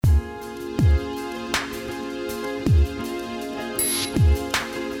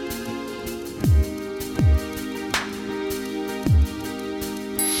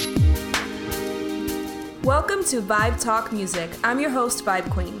Welcome to Vibe Talk Music. I'm your host, Vibe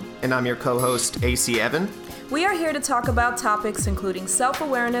Queen. And I'm your co-host, AC Evan. We are here to talk about topics including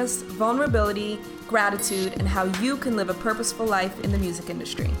self-awareness, vulnerability, gratitude, and how you can live a purposeful life in the music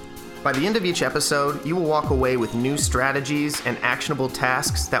industry. By the end of each episode, you will walk away with new strategies and actionable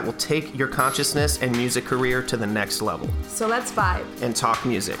tasks that will take your consciousness and music career to the next level. So let's vibe and talk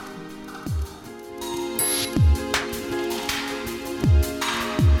music.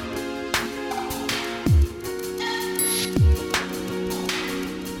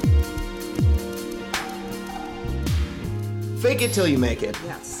 Fake it till you make it.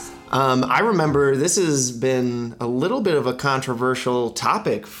 Yes. I remember this has been a little bit of a controversial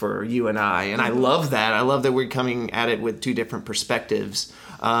topic for you and I love that. I love that we're coming at it with two different perspectives.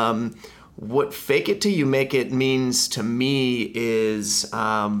 What fake it till you make it means to me is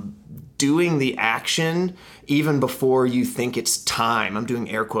doing the action even before you think it's time. I'm doing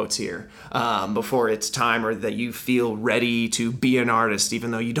air quotes here. Before it's time, or that you feel ready to be an artist,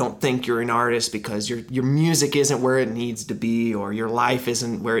 even though you don't think you're an artist because your music isn't where it needs to be, or your life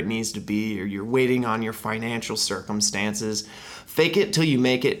isn't where it needs to be, or you're waiting on your financial circumstances. Fake it till you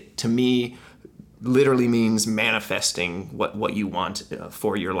make it, to me, literally means manifesting what you want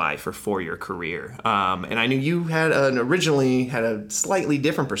for your life or for your career. And I knew you had originally had a slightly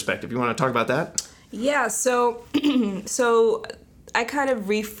different perspective. You want to talk about that? Yeah, so I kind of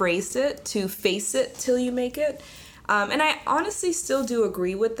rephrased it to face it till you make it. And I honestly still do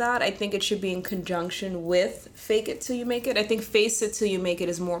agree with that. I think it should be in conjunction with fake it till you make it. I think face it till you make it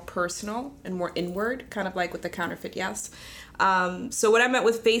is more personal and more inward, kind of like with the counterfeit yes. So what I meant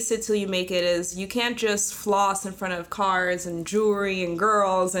with face it till you make it is you can't just floss in front of cars and jewelry and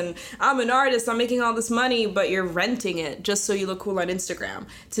girls and I'm an artist, I'm making all this money, but you're renting it just so you look cool on Instagram.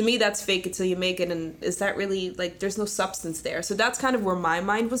 To me, that's fake it till you make it. And is that really, like, there's no substance there. So that's kind of where my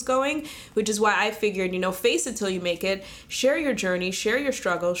mind was going, which is why I figured, face it till you make it. Share your journey, share your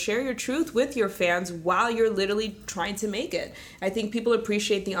struggle, share your truth with your fans while you're literally trying to make it. I think people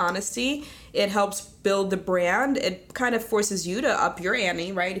appreciate the honesty. It helps build the brand. It kind of forces you to up your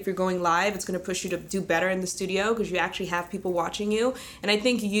ante, right? If you're going live, it's going to push you to do better in the studio because you actually have people watching you. And I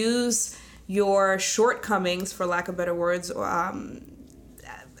think use your shortcomings, for lack of better words,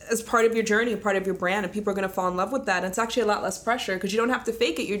 as part of your journey, part of your brand, and people are going to fall in love with that. And it's actually a lot less pressure because you don't have to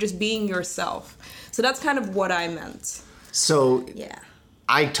fake it. You're just being yourself. So that's kind of what I meant. So yeah,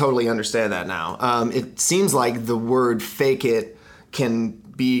 I totally understand that now. It seems like the word fake it can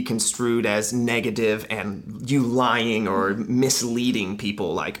be construed as negative and you lying or misleading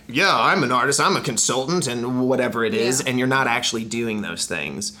people, like, yeah, I'm an artist, I'm a consultant, and whatever it is, and you're not actually doing those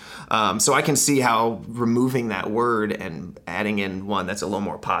things. So I can see how removing that word and adding in one that's a little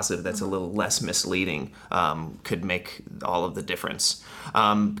more positive, that's a little less misleading, could make all of the difference.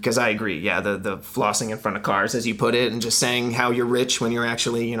 Because I agree, yeah, the flossing in front of cars, as you put it, and just saying how you're rich when you're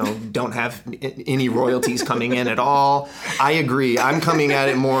actually, don't have any royalties coming in at all. I agree. I'm coming at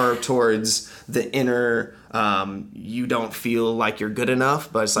it more towards the inner, you don't feel like you're good enough,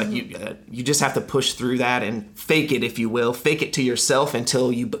 but it's like you just have to push through that and fake it, if you will. Fake it to yourself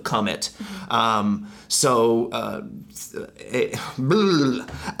until you become it. A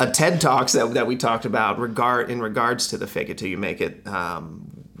TED Talks that we talked about in regards to the fake it till you make it,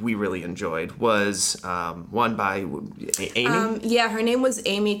 we really enjoyed was one by Amy. Yeah, her name was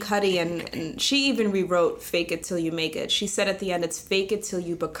Amy Cuddy, and she even rewrote "Fake It Till You Make It." She said at the end, "It's fake it till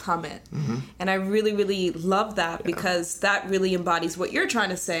you become it," and I really, really love that because that really embodies what you're trying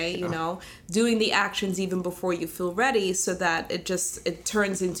to say. Doing the actions even before you feel ready, so that it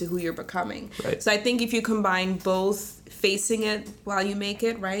turns into who you're becoming. Right. So I think if you combine both facing it while you make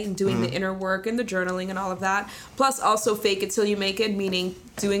it, right, and doing the inner work and the journaling and all of that, plus also fake it till you make it, meaning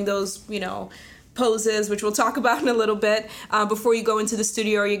doing those, poses, which we'll talk about in a little bit, before you go into the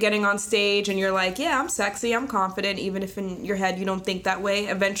studio or you're getting on stage and you're like, yeah, I'm sexy, I'm confident, even if in your head you don't think that way,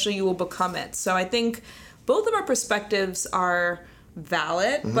 eventually you will become it. So I think both of our perspectives are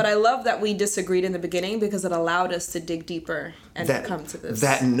valid, but I love that we disagreed in the beginning because it allowed us to dig deeper and come to this.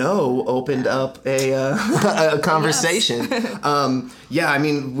 That no opened up a conversation.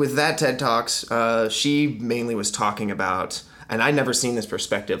 With that TED Talks, she mainly was talking about, and I'd never seen this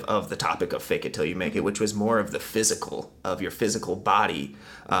perspective of the topic of fake it till you make it, which was more of the physical, of your physical body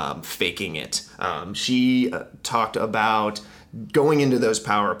faking it. She talked about going into those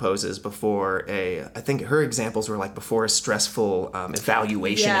power poses before I think her examples were like before a stressful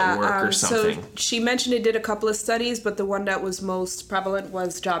evaluation at work or something. So she mentioned it did a couple of studies, but the one that was most prevalent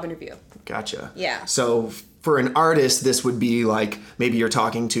was job interview. Gotcha. Yeah. So for an artist, this would be like maybe you're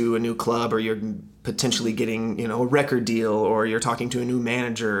talking to a new club, or you're potentially getting, a record deal, or you're talking to a new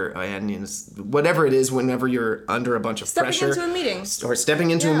manager, and whatever it is, whenever you're under a bunch of pressure. Stepping into a meeting. Or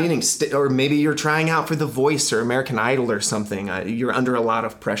stepping into a meeting. Or maybe you're trying out for The Voice or American Idol or something. You're under a lot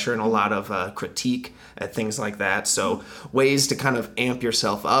of pressure and a lot of critique at things like that. So ways to kind of amp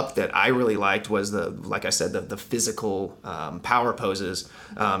yourself up that I really liked was like I said, the physical power poses.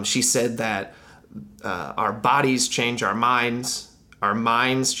 She said that our bodies change our minds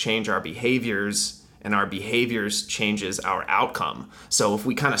change our behaviors, and our behaviors changes our outcome. So if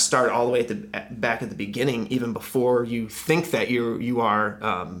we kind of start all the way back at the beginning, even before you think that you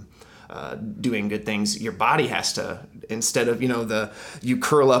are doing good things, your body has to, instead of you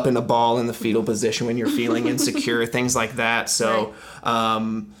curl up in a ball in the fetal position when you're feeling insecure, things like that. So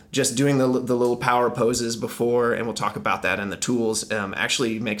just doing the little power poses before, and we'll talk about that, and the tools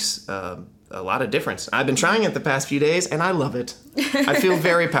actually makes a lot of difference. I've been trying it the past few days, and I love it. I feel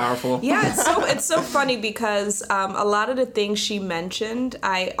very powerful. Yeah, it's so funny because a lot of the things she mentioned,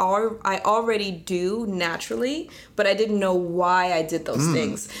 I already do naturally, but I didn't know why I did those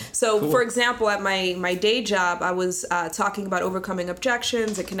things. So, cool. For example, at my day job, I was talking about overcoming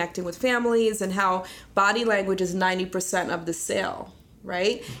objections and connecting with families, and how body language is 90% of the sale,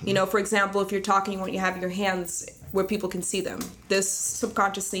 right? Mm-hmm. For example, if you're talking when you have your hands where people can see them, this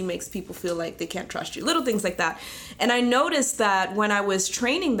subconsciously makes people feel like they can't trust you. Little things like that. And I noticed that when I was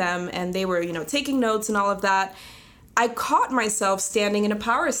training them and they were, taking notes and all of that, I caught myself standing in a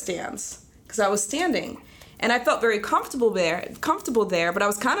power stance because I was standing. And I felt very comfortable there, but I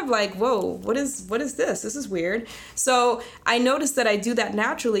was kind of like, whoa, what is this? This is weird. So I noticed that I do that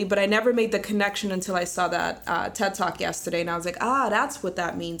naturally, but I never made the connection until I saw that TED Talk yesterday. And I was like, that's what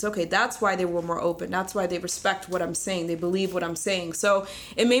that means. Okay, that's why they were more open. That's why they respect what I'm saying. They believe what I'm saying. So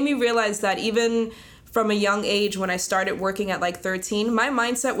it made me realize that even from a young age, when I started working at like 13, my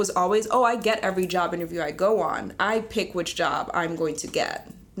mindset was always, I get every job interview I go on. I pick which job I'm going to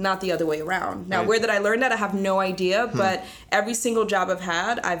get. Not the other way around. Now, where did I learn that? I have no idea, but every single job I've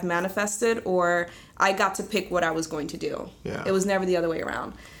had, I've manifested, or I got to pick what I was going to do. Yeah. It was never the other way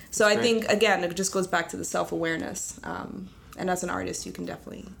around. So I think, again, it just goes back to the self-awareness. And as an artist, you can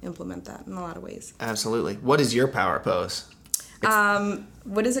definitely implement that in a lot of ways. Absolutely. What is your power pose?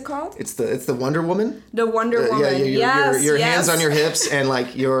 What is it called? It's the Wonder Woman. The Wonder Woman. Your hands on your hips, and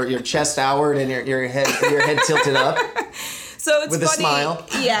like your chest outward, and your head tilted up. So it's with funny. A smile.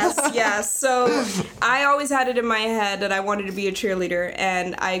 Yes. So I always had it in my head that I wanted to be a cheerleader,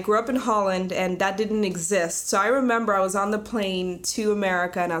 and I grew up in Holland, and that didn't exist. So I remember I was on the plane to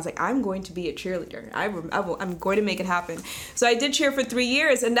America, and I was like, I'm going to be a cheerleader. I'm going to make it happen. So I did cheer for 3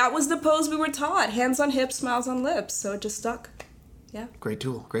 years, and that was the pose we were taught: hands on hips, smiles on lips. So it just stuck. Yeah. Great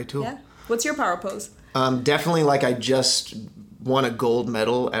tool. Yeah. What's your power pose? Definitely like I just won a gold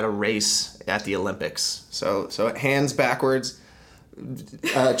medal at a race at the Olympics. So hands backwards,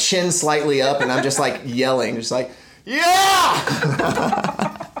 chin slightly up, and I'm just like yelling, just like, yeah!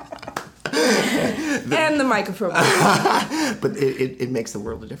 And the microphone. But it makes the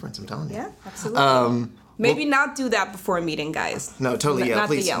world a difference, I'm telling you. Yeah, absolutely. Maybe not do that before a meeting, guys. No, totally. Yeah,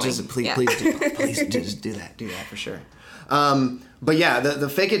 please just do that. Do that for sure. But yeah, the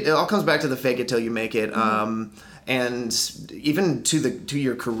fake it all comes back to the fake it till you make it. And even to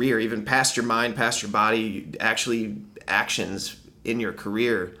your career, even past your mind, past your body, actually actions in your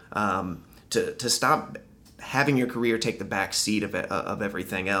career, to stop having your career take the back seat of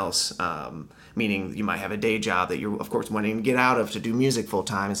everything else. Meaning you might have a day job that you're of course wanting to get out of to do music full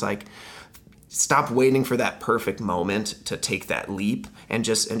time. It's like, stop waiting for that perfect moment to take that leap and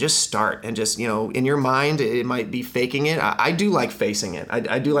just start, and just, in your mind, it might be faking it. I do like facing it.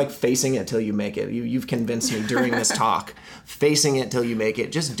 I do like facing it till you make it. You've convinced me during this talk. Facing it till you make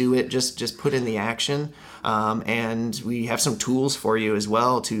it. Just do it. Just put in the action. And we have some tools for you as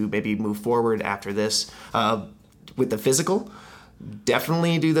well to maybe move forward after this. With the physical,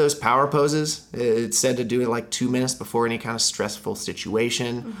 definitely do those power poses. It's said to do it like 2 minutes before any kind of stressful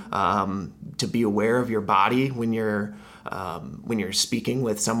situation. To be aware of your body when you're speaking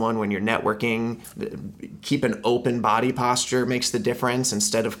with someone, when you're networking. Keep an open body posture makes the difference.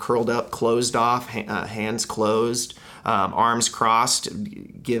 Instead of curled up, closed off, hands closed, arms crossed,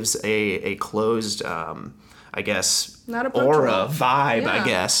 gives a closed, I guess, aura, vibe, I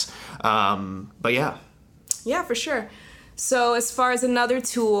guess. But yeah. Yeah, for sure. So as far as another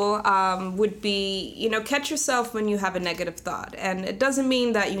tool would be, catch yourself when you have a negative thought. And it doesn't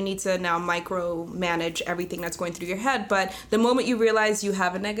mean that you need to now micromanage everything that's going through your head. But the moment you realize you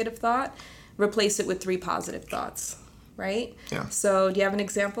have a negative thought, replace it with 3 positive thoughts. right? Yeah. So do you have an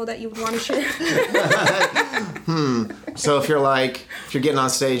example that you would want to share? So if you're getting on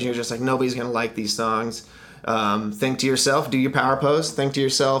stage and you're just like, nobody's going to like these songs, think to yourself, do your power pose, think to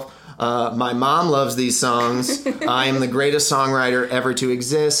yourself, my mom loves these songs. I am the greatest songwriter ever to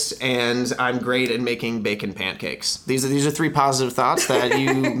exist, and I'm great at making bacon pancakes. These are 3 positive thoughts that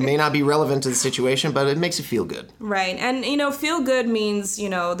you may not be relevant to the situation, but it makes you feel good. Right. And, feel good means,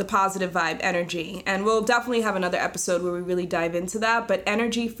 the positive vibe, energy. And we'll definitely have another episode where we really dive into that. But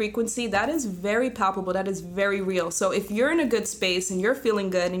energy, frequency, that is very palpable. That is very real. So if you're in a good space and you're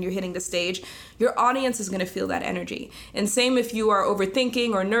feeling good and you're hitting the stage, your audience is going to feel that energy. And same if you are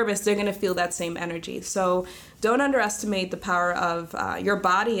overthinking or nervous, they're going to feel that same energy. So don't underestimate the power of your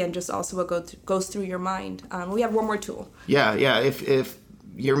body and just also what goes through your mind. We have one more tool. Yeah. If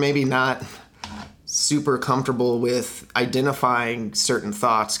you're maybe not super comfortable with identifying certain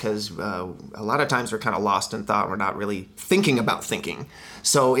thoughts, because a lot of times we're kind of lost in thought. We're not really thinking about thinking.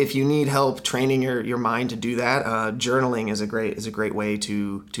 So if you need help training your mind to do that, journaling is a great way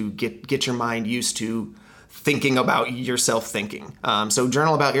to get your mind used to thinking about yourself thinking. So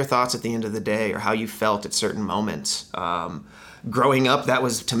journal about your thoughts at the end of the day or how you felt at certain moments. Growing up, that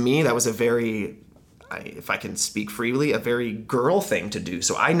was a very, if I can speak freely, a very girl thing to do.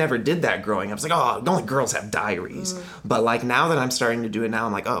 So I never did that growing up. I was like, oh, only girls have diaries. But like now that I'm starting to do it now,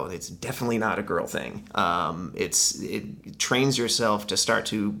 I'm like, oh, it's definitely not a girl thing. It trains yourself to start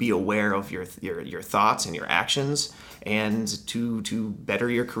to be aware of your thoughts and your actions and to better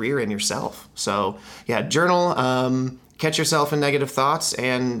your career and yourself. So yeah, journal, catch yourself in negative thoughts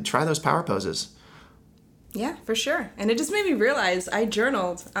and try those power poses. Yeah, for sure. And it just made me realize I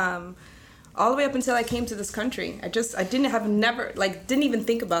journaled all the way up until I came to this country. I didn't even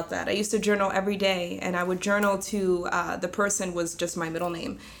think about that. I used to journal every day, and I would journal to the person was just my middle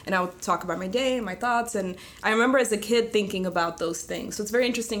name, and I would talk about my day and my thoughts. And I remember as a kid thinking about those things. So it's very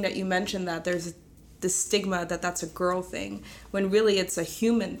interesting that you mentioned that there's this stigma that that's a girl thing when really it's a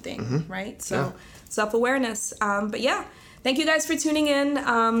human thing, right? So self-awareness. But yeah. Thank you guys for tuning in.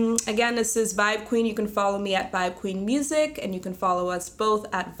 Again, this is Vibe Queen. You can follow me at Vibe Queen Music, and you can follow us both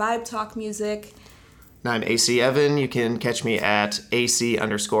at Vibe Talk Music. And I'm AC Evan. You can catch me at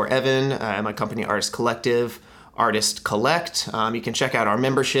AC_Evan. I'm a company Artist Collective, Artist Collect. You can check out our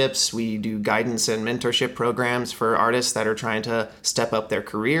memberships. We do guidance and mentorship programs for artists that are trying to step up their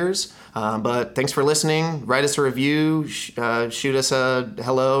careers. But thanks for listening. Write us a review, shoot us a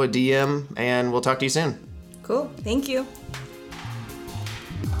hello, a DM, and we'll talk to you soon. Cool. Thank you.